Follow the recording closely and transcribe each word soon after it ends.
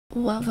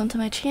Welcome to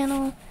my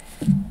channel.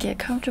 Get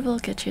comfortable,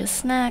 get you a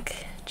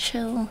snack,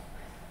 chill.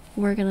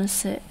 We're gonna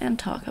sit and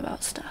talk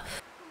about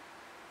stuff.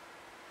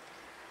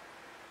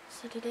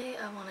 So today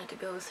I wanted to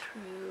go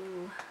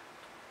through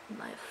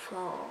my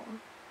fall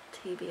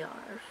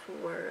TBR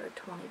for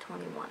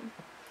 2021.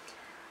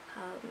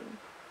 It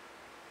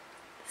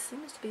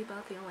seems to be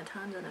about the only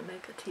time that I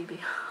make a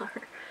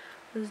TBR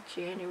was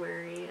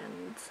January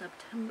and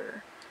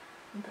September.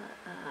 But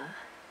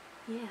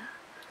yeah.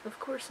 Of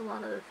course, a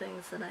lot of the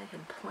things that I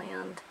had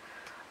planned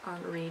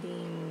on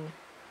reading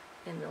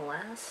in the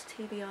last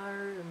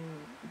TBR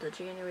and the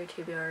January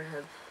TBR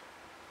have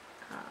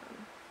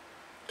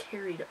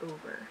carried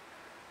over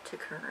to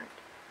current.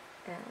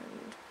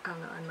 And I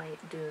don't know, I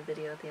might do a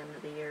video at the end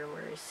of the year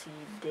where I see,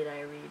 did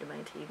I read my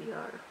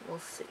TBR? We'll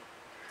see.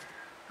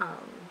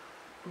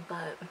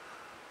 But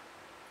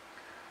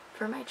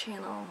for my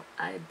channel,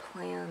 I had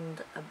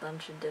planned a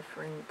bunch of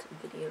different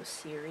video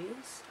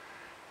series.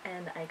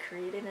 And I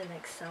created an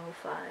Excel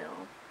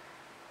file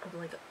of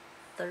like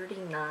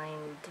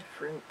 39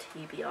 different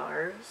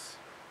TBRs.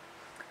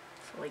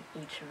 So like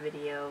each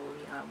video,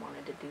 you know, I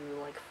wanted to do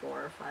like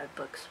 4 or 5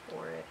 books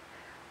for it.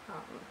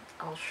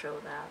 I'll show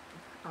that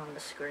on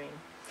the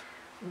screen.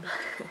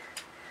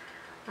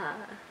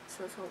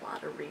 So it's a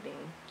lot of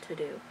reading to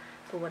do.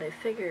 But what I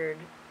figured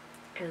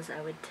is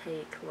I would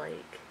take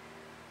like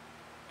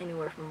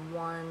anywhere from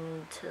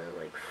 1 to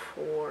like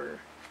 4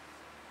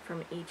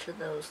 from each of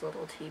those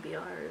little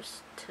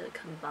TBRs to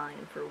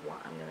combine for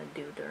what I'm going to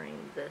do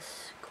during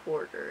this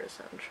quarter,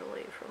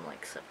 essentially, from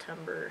like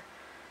September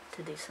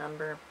to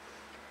December.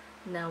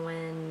 Now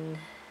when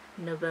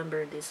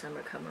November and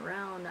December come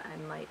around, I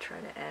might try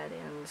to add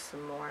in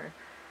some more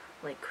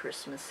like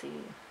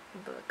Christmassy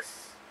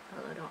books,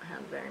 although I don't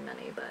have very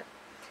many, but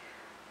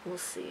we'll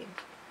see.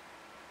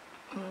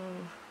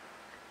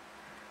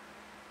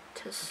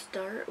 To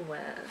start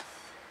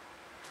with,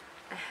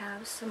 I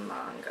have some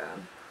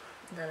manga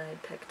that I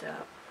picked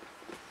up.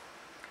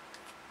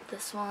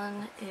 This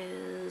one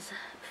is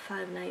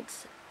Five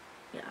Nights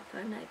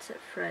at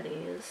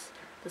Freddy's,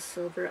 The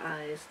Silver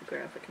Eyes, the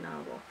graphic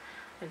novel.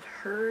 I've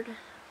heard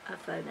of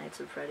Five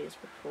Nights at Freddy's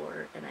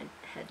before, and I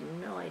had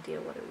no idea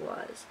what it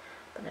was,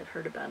 but I've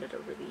heard about it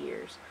over the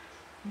years.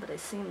 But I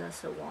seen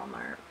this at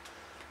Walmart,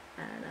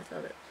 and I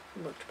thought it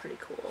looked pretty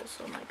cool,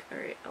 so I'm like,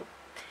 alright, I'll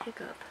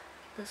pick up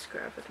this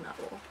graphic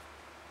novel.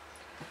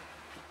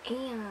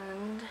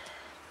 And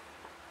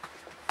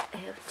I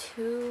have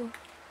 2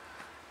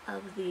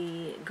 of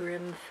the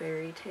Grimm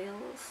fairy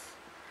tales.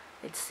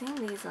 I'd seen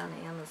these on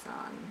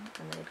Amazon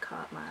and they'd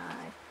caught my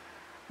eye,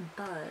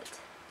 but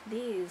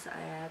these I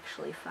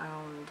actually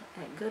found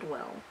at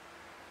Goodwill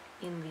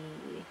in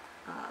the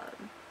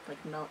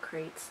like milk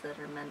crates that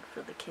are meant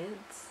for the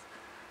kids.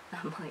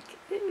 I'm like,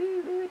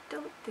 I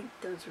don't think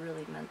those are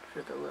really meant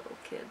for the little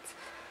kids,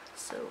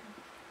 so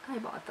I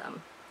bought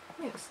them. I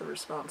think it's the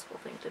responsible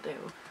thing to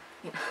do,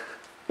 you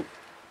know.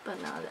 But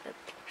no,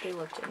 they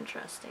looked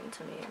interesting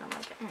to me, and I'm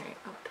like, alright,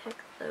 I'll pick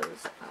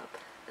those up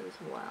as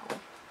well.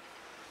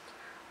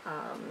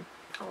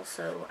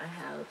 Also, I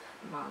have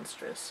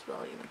Monstrous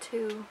Volume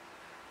 2.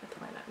 I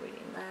plan on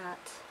reading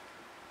that.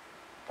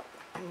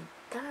 And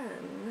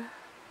then,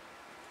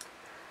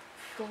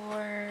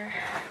 for...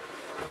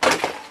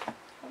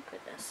 oh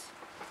goodness,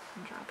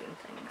 I'm dropping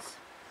things.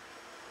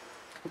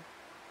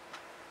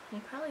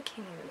 You probably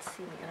can't even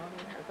see me, I don't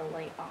even have the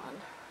light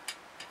on.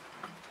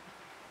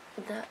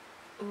 That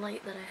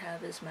light that I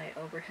have is my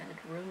overhead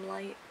room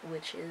light,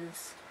 which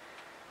is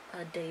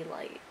a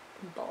daylight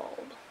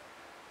bulb,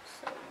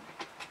 so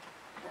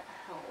that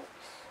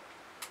helps.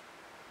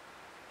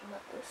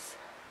 But this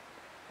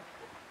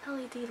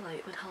LED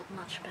light would help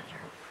much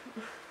better.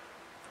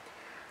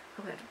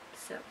 Okay,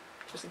 so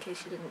just in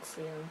case you didn't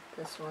see them,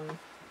 this one,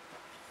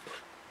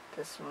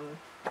 this one,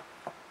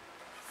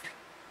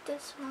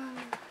 this one,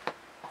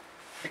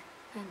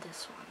 and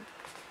this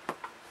one.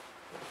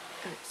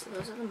 Okay, so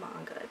those are the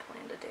manga I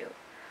plan to do.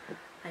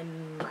 I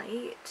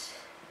might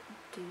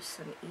do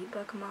some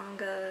ebook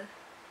manga,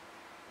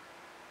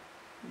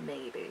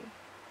 maybe,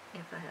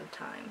 if I have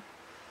time.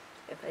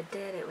 If I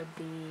did, it would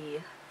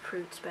be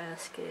Fruits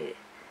Basket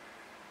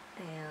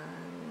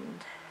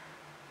and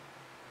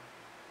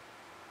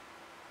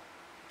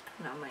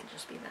no, it might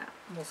just be that.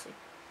 We'll see.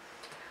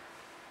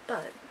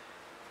 But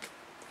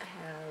I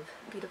have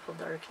Beautiful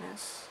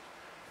Darkness,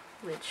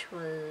 which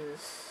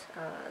was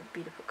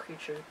Beautiful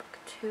Creatures Book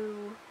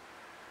 2.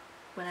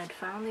 When I'd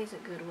found these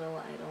at Goodwill,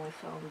 I'd only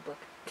found Book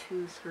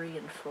 2, 3,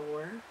 and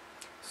 4.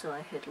 So I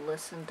had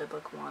listened to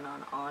Book 1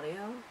 on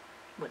audio,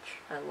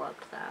 which I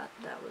loved that.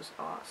 That was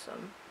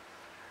awesome.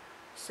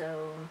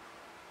 So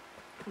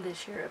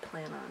this year I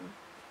plan on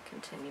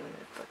continuing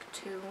with Book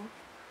 2.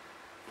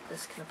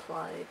 This can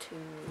apply to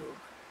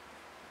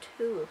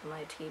 2 of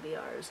my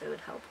TBRs. It would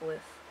help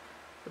with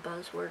the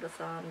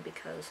Buzzwordathon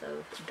because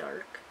of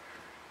Dark,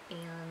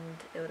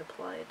 and it would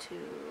apply to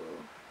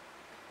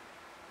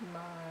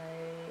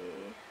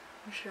my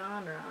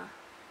genre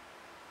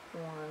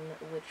one,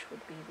 which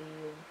would be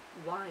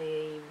the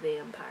YA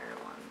vampire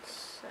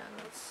ones,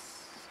 and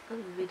it's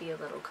a video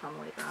that'll come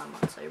later on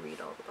once I read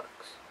all the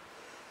books.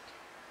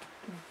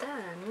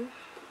 Then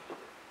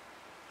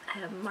I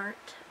have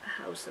marked A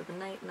House of the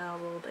Night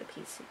novel by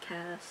PC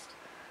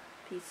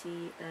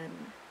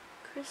and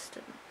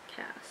Kristen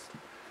Cast.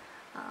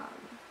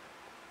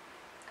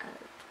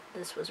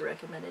 This was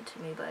recommended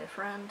to me by a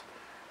friend,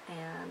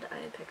 and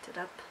I picked it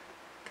up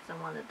because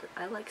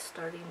I like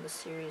starting the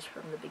series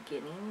from the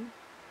beginning,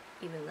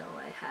 even though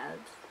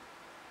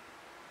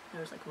there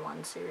was like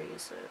one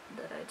series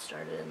that I'd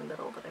started in the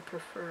middle, but I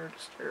prefer to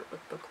start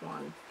with book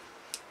one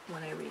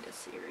when I read a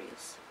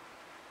series.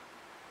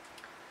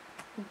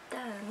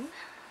 Then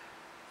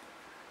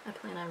I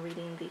plan on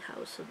reading The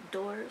House of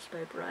Doors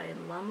by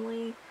Brian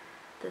Lumley.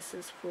 This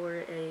is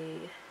for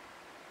a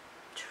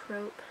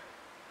Trope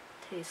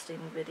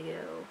tasting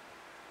video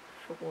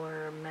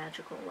for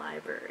magical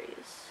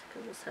libraries,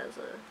 because this has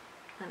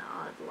an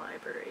odd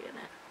library in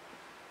it.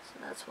 So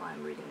that's why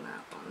I'm reading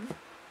that one.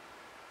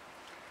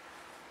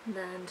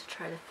 Then to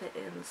try to fit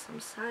in some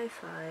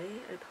sci-fi,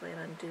 I plan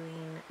on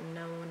doing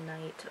No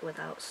Night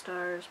Without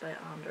Stars by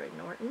Andre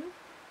Norton.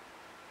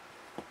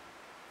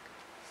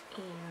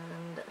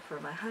 And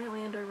for my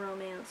Highlander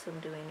romance, I'm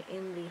doing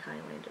In the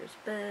Highlander's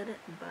Bed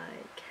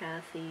by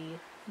Kathy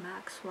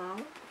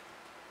Maxwell.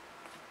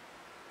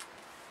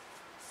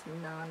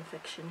 Some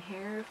non-fiction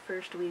here.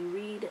 First We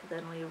Read,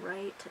 Then We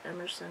Write,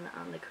 Emerson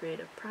on the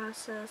Creative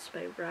Process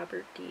by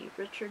Robert D.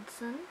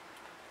 Richardson.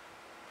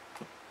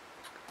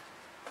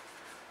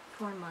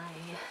 For my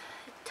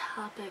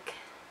topic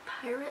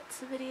pirates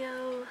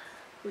video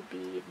would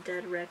be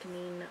Dead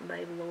Reckoning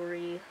by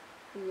Lori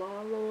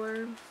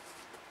Lawlor.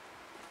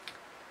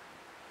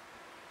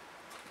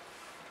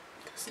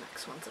 This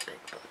next one's a big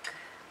book.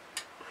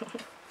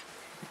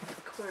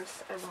 Of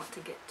course, I want to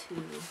get to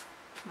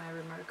My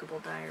Remarkable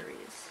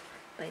Diaries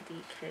by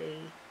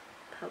DK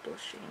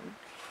Publishing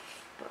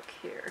book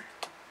here.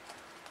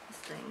 This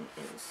thing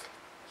is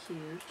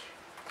huge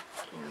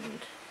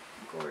and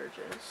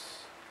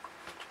gorgeous,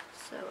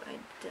 so I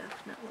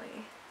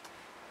definitely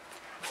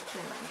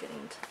plan on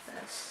getting to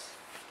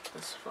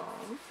this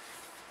fall.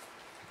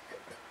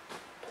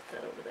 Put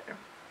that over there.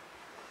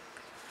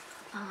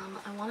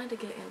 I wanted to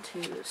get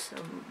into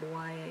some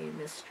YA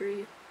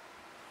mystery,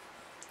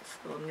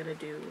 so I'm gonna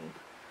do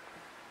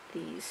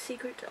The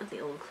Secret of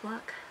the Old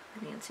Clock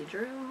by Nancy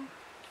Drew,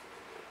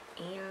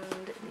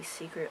 and The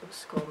Secret of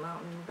Skull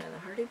Mountain by the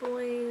Hardy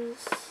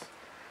Boys,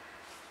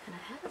 and I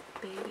had a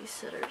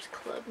Babysitter's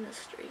Club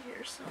mystery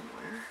here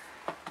somewhere.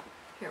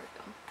 Here we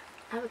go.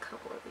 I have a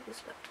couple of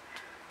these, but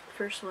the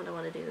first one I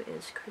want to do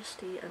is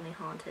Christie and the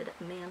Haunted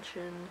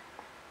Mansion,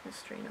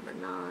 mystery number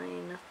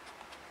 9.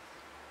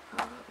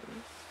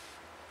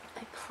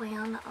 I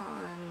plan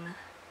on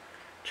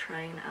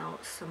trying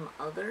out some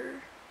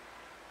other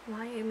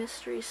YA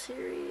mystery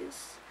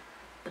series,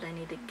 but I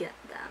need to get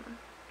them.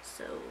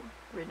 So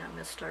right now I'm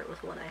going to start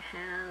with what I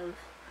have,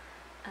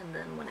 and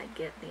then when I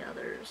get the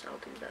others, I'll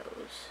do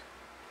those.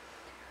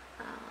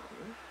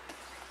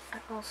 I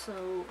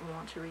also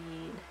want to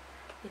read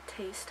A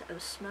Taste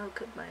of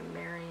Smoke by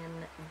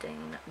Marion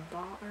Dane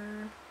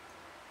Bauer.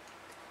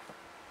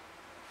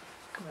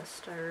 I'm going to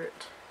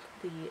start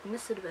The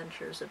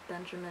Misadventures of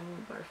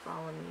Benjamin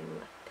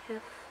Bartholomew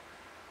Piff.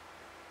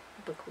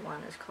 Book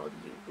 1 is called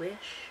You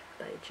Wish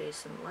by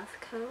Jason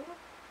Lethko.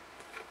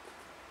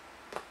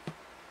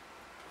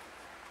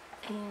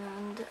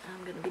 And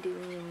I'm going to be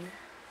doing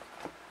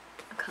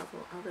a couple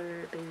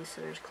other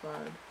Babysitter's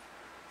Club.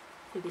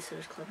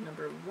 Babysitter's Club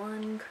number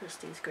 1,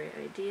 Christie's Great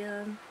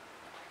Idea.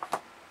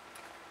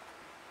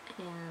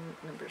 And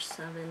number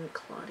 7,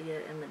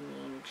 Claudia and the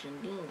Mean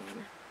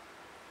Janine.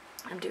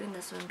 I'm doing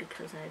this one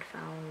because I had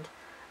found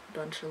a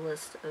bunch of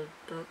lists of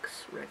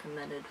books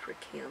recommended for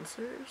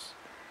cancers,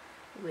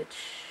 which,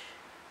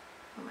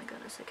 oh my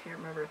goodness, I can't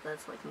remember if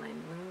that's like my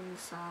moon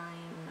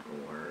sign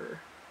or,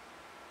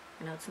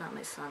 I know it's not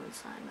my sun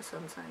sign. My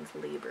sun sign's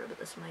Libra, but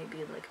this might be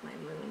like my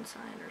moon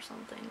sign or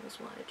something is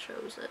why I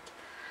chose it.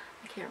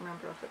 I can't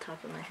remember off the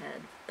top of my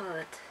head,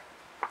 but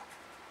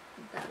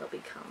that'll be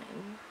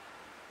coming.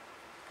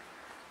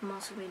 I'm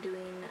also going to be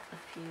doing a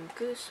few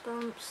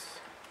Goosebumps.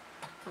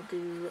 I'll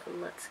do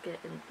Let's Get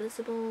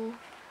Invisible,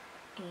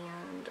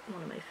 and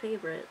one of my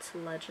favorites,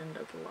 Legend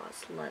of the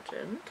Lost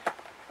Legend.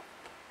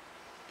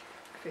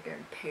 I figured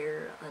I'd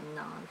pair a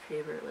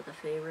non-favorite with a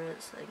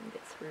favorite so I can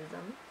get through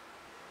them.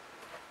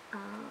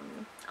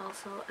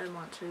 Also, I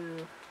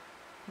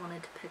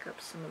wanted to pick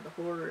up some of the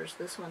horrors.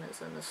 This one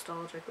is a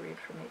nostalgic read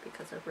for me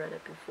because I've read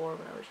it before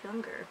when I was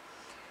younger.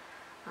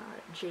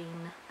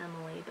 Jane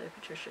Emily by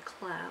Patricia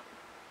Clapp.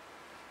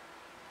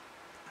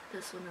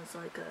 This one is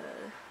like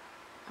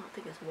I don't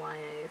think it's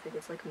YA, I think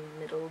it's like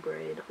middle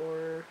grade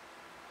horror,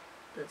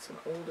 but it's an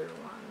older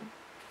one.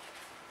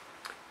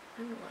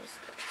 When was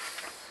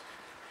this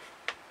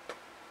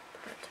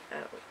put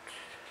out?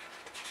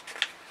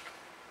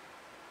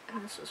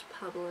 And this was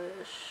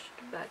published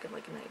back in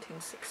like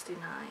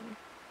 1969,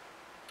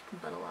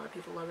 but a lot of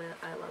people love it.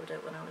 I loved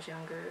it when I was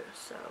younger,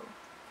 so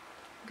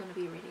I'm going to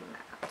be reading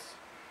that.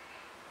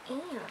 And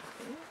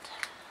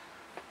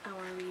I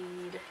want to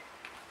read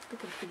The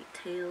Complete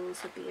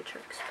Tales of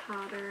Beatrix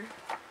Potter.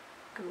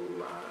 I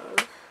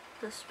love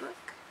this book.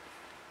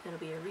 It'll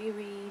be a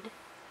reread,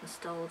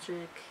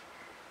 nostalgic,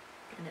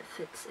 and it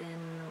fits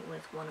in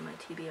with one of my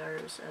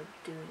TBRs of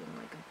doing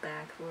like a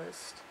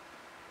backlist,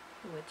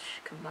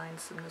 which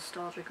combines some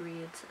nostalgic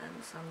reads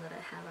and some that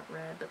I haven't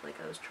read, but like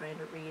I was trying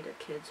to read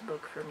a kid's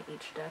book from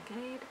each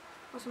decade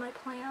was my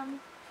plan.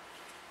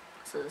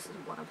 So this is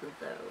one of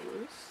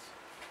those.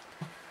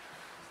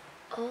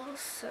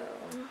 Also,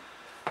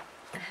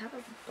 I have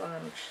a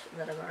bunch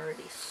that I've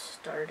already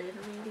started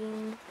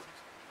reading.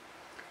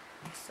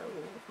 So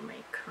I'm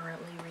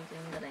currently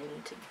reading that I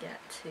need to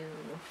get to.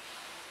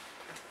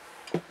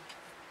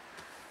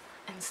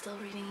 I'm still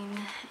reading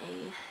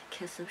A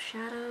Kiss of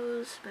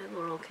Shadows by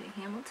Laurel K.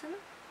 Hamilton.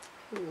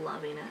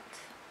 Loving it.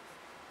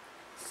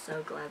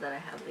 So glad that I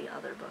have the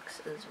other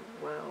books as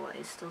well.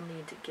 I still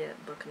need to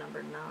get book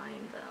number 9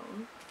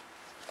 though.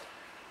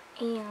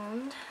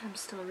 And I'm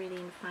still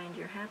reading Find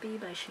Your Happy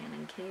by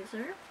Shannon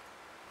Kaiser.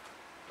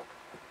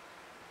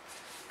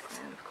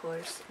 And of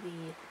course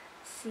the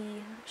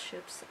Sea,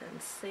 Ships,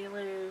 and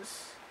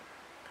Sailors,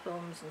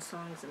 Poems and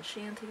Songs and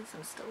Shanties.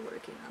 I'm still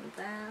working on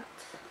that.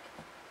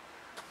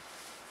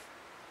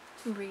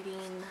 I'm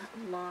reading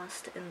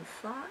Lost in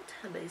Thought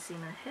by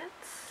Zena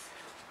Hitz.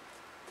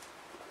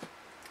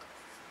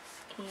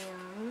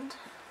 And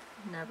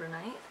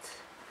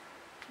Nevernight.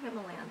 I'm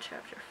only on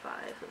chapter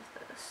 5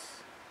 of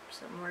this.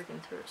 So I'm working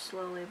through it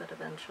slowly, but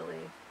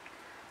eventually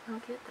I'll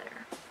get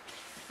there.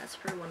 That's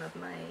for one of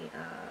my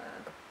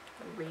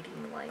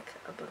reading like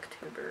a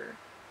booktuber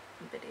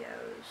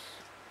videos.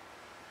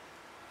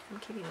 I'm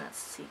keeping that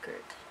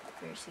secret,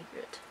 very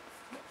secret.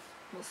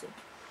 We'll see.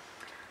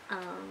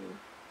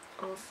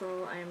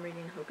 Also, I'm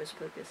reading Hocus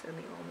Pocus and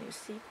the all-new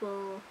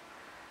sequel.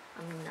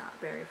 I'm not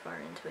very far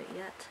into it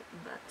yet,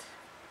 but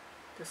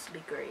this will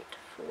be great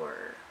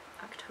for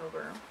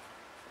October.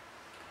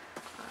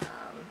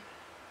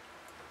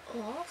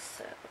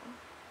 Also,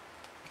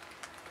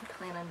 I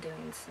plan on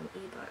doing some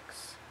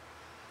ebooks.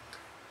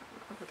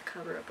 I'll put the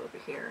cover up over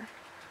here.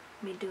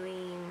 I'll be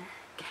doing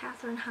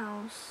Catherine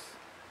House,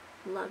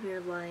 Love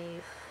Your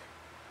Life,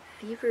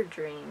 Fever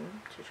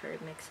Dream, to try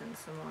to mix in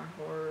some more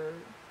horror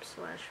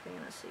slash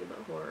fantasy,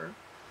 but horror.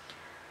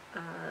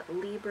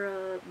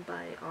 Libra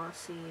by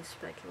Aussie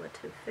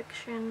Speculative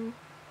Fiction,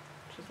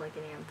 which is like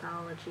an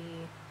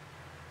anthology.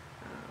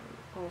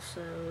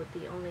 Also,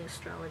 The Only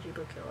Astrology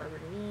Book You'll Ever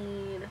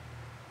Need,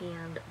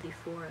 and The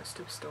Forest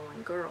of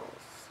Stolen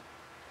Girls,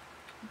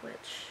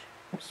 which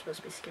was supposed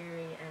to be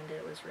scary, and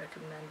it was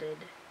recommended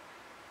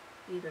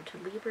either to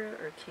Libra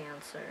or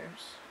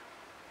Cancers.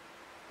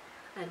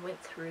 I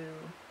went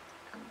through,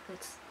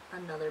 it's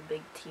another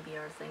big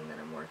TBR thing that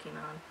I'm working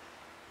on,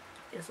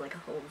 is like a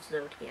whole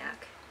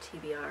Zodiac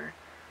TBR,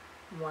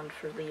 one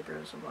for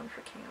Libras and one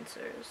for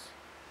Cancers.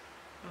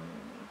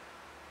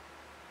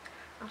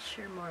 I'll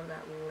share more of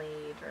that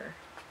later,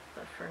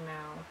 but for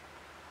now,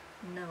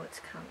 know it's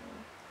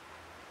coming.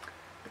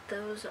 But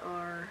those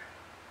are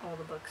all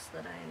the books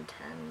that I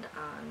intend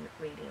on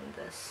reading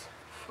this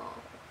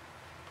fall.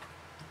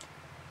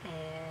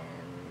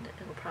 And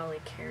it'll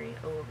probably carry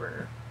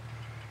over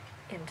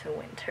into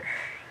winter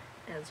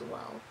as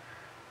well,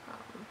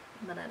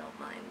 but I don't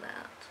mind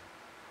that.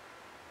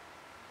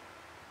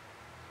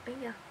 But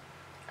yeah,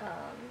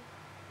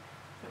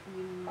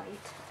 you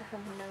might have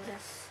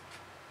noticed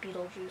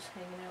Beetlejuice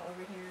hanging out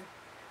over here.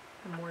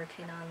 I'm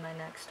working on my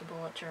next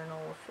bullet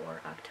journal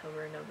for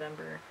October and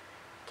November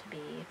to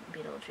be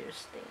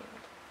Beetlejuice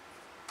themed.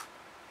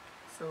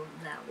 So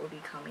that will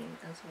be coming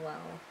as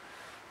well.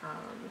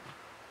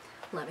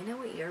 Let me know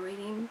what you're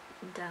reading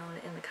down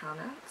in the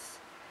comments.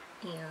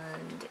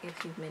 And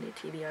if you've made a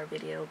TBR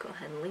video, go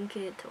ahead and link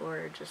it,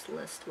 or just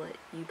list what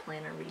you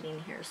plan on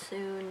reading here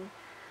soon.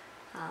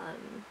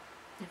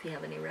 If you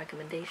have any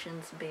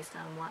recommendations based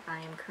on what I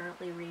am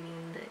currently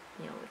reading that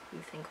you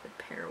think would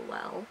pair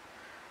well,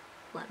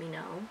 let me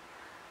know.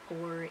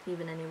 Or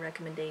even any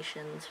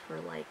recommendations for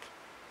like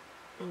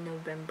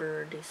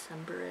November,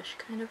 December-ish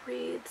kind of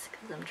reads,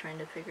 because I'm trying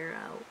to figure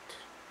out,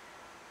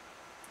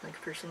 like,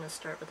 first I'm going to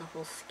start with a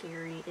whole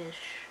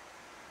scary-ish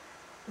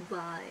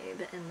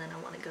vibe, and then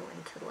I want to go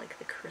into like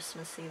the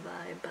Christmassy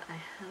vibe, but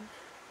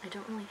I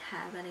don't really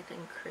have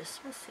anything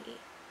Christmassy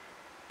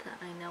that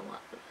I know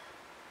of.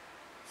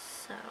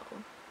 So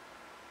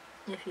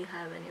if you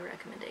have any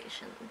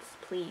recommendations,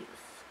 please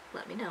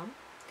let me know.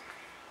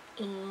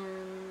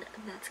 And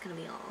that's gonna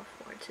be all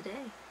for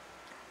today.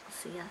 I'll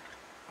see ya.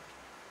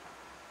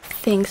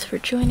 Thanks for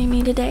joining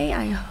me today.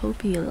 I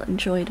hope you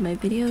enjoyed my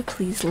video.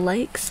 Please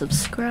like,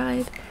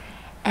 subscribe,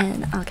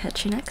 and I'll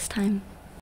catch you next time.